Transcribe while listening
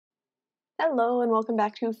Hello and welcome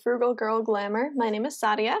back to Frugal Girl Glamour. My name is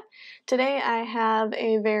Sadia. Today I have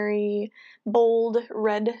a very bold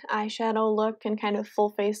red eyeshadow look and kind of full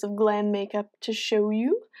face of glam makeup to show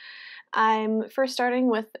you. I'm first starting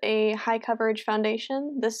with a high coverage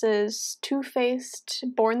foundation. This is Too Faced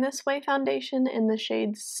Born This Way foundation in the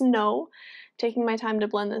shade Snow. Taking my time to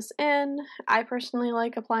blend this in. I personally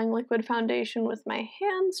like applying liquid foundation with my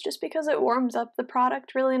hands just because it warms up the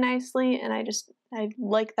product really nicely, and I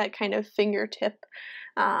like that kind of fingertip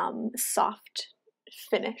soft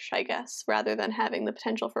finish, I guess, rather than having the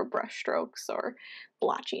potential for brush strokes or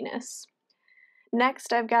blotchiness.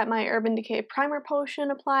 Next, I've got my Urban Decay Primer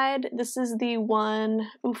Potion applied. This is the one,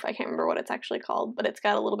 I can't remember what it's actually called, but it's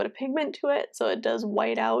got a little bit of pigment to it, so it does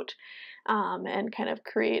white out and kind of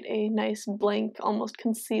create a nice blank, almost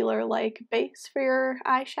concealer-like base for your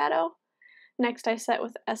eyeshadow. Next, I set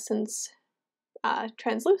with Essence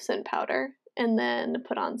translucent powder, and then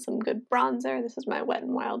put on some good bronzer. This is my Wet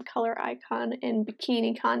n Wild Color Icon in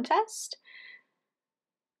Bikini Contest.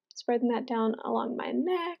 Spreading that down along my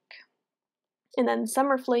neck. And then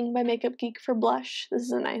Summer Fling by Makeup Geek for blush. This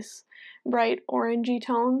is a nice bright orangey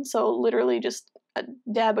tone, so literally just a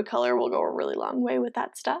dab of color will go a really long way with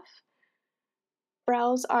that stuff.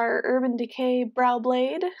 Brows are Urban Decay Brow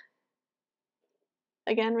Blade.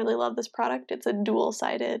 Again, really love this product. It's a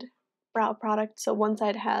dual-sided brow product, so one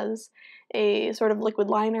side has a sort of liquid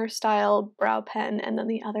liner style brow pen, and then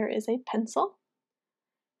the other is a pencil.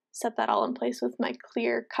 Set that all in place with my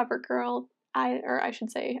clear CoverGirl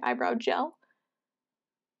eyebrow gel.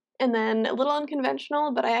 And then a little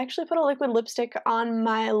unconventional, but I actually put a liquid lipstick on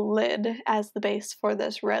my lid as the base for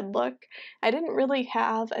this red look. I didn't really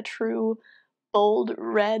have a true bold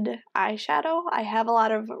red eyeshadow. I have a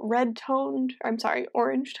lot of orange toned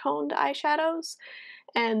eyeshadows,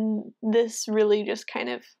 and this really just kind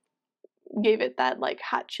of gave it that like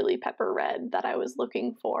hot chili pepper red that I was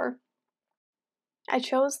looking for. I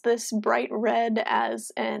chose this bright red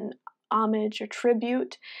as an homage or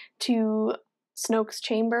tribute to Snoke's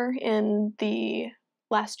chamber in The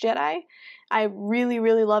Last Jedi. I really,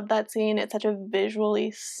 really loved that scene. It's such a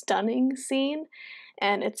visually stunning scene,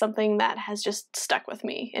 and it's something that has just stuck with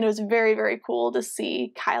me. And it was very, very cool to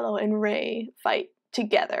see Kylo and Rey fight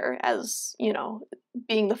together as, you know,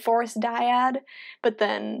 being the Force dyad, but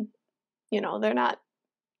then, you know, they're not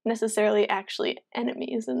necessarily actually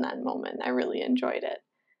enemies in that moment. I really enjoyed it.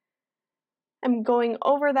 I'm going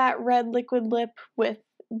over that red liquid lip with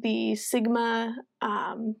the Sigma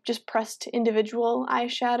just pressed individual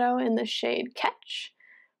eyeshadow in the shade Catch,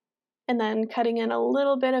 and then cutting in a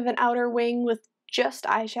little bit of an outer wing with just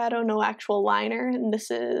eyeshadow, no actual liner, and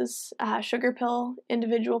this is Sugar Pill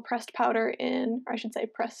individual pressed powder in, or I should say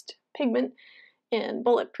pressed pigment in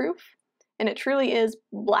Bulletproof, and it truly is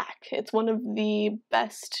black. It's one of the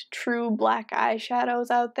best true black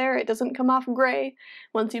eyeshadows out there. It doesn't come off gray.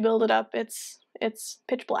 Once you build it up, it's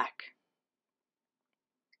pitch black.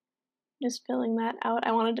 Just filling that out.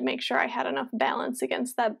 I wanted to make sure I had enough balance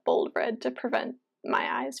against that bold red to prevent my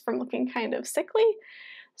eyes from looking kind of sickly.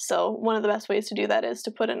 So one of the best ways to do that is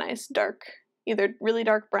to put a nice dark, either really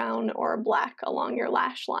dark brown or black along your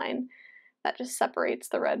lash line. That just separates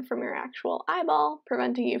the red from your actual eyeball,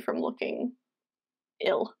 preventing you from looking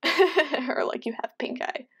ill or like you have pink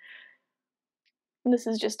eye. And this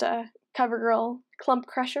is just a CoverGirl Clump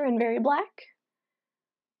Crusher in Very Black.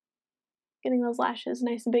 Getting those lashes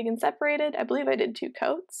nice and big and separated. I believe I did 2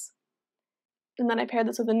 coats. And then I paired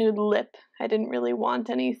this with a nude lip. I didn't really want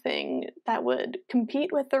anything that would compete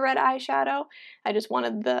with the red eyeshadow. I just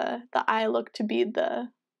wanted the eye look to be the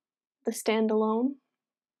standalone.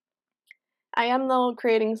 I am, though,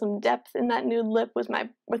 creating some depth in that nude lip with my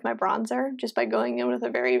bronzer, just by going in with a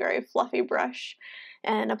very, very fluffy brush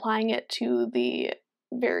and applying it to the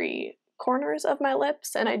very corners of my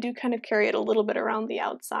lips, and I do kind of carry it a little bit around the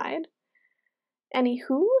outside.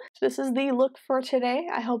 Anywho, this is the look for today.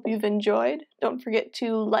 I hope you've enjoyed. Don't forget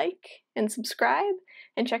to like and subscribe,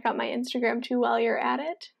 and check out my Instagram too while you're at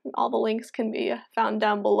it. All the links can be found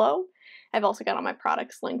down below. I've also got all my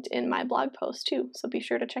products linked in my blog post too, so be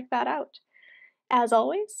sure to check that out. As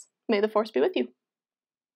always, may the Force be with you.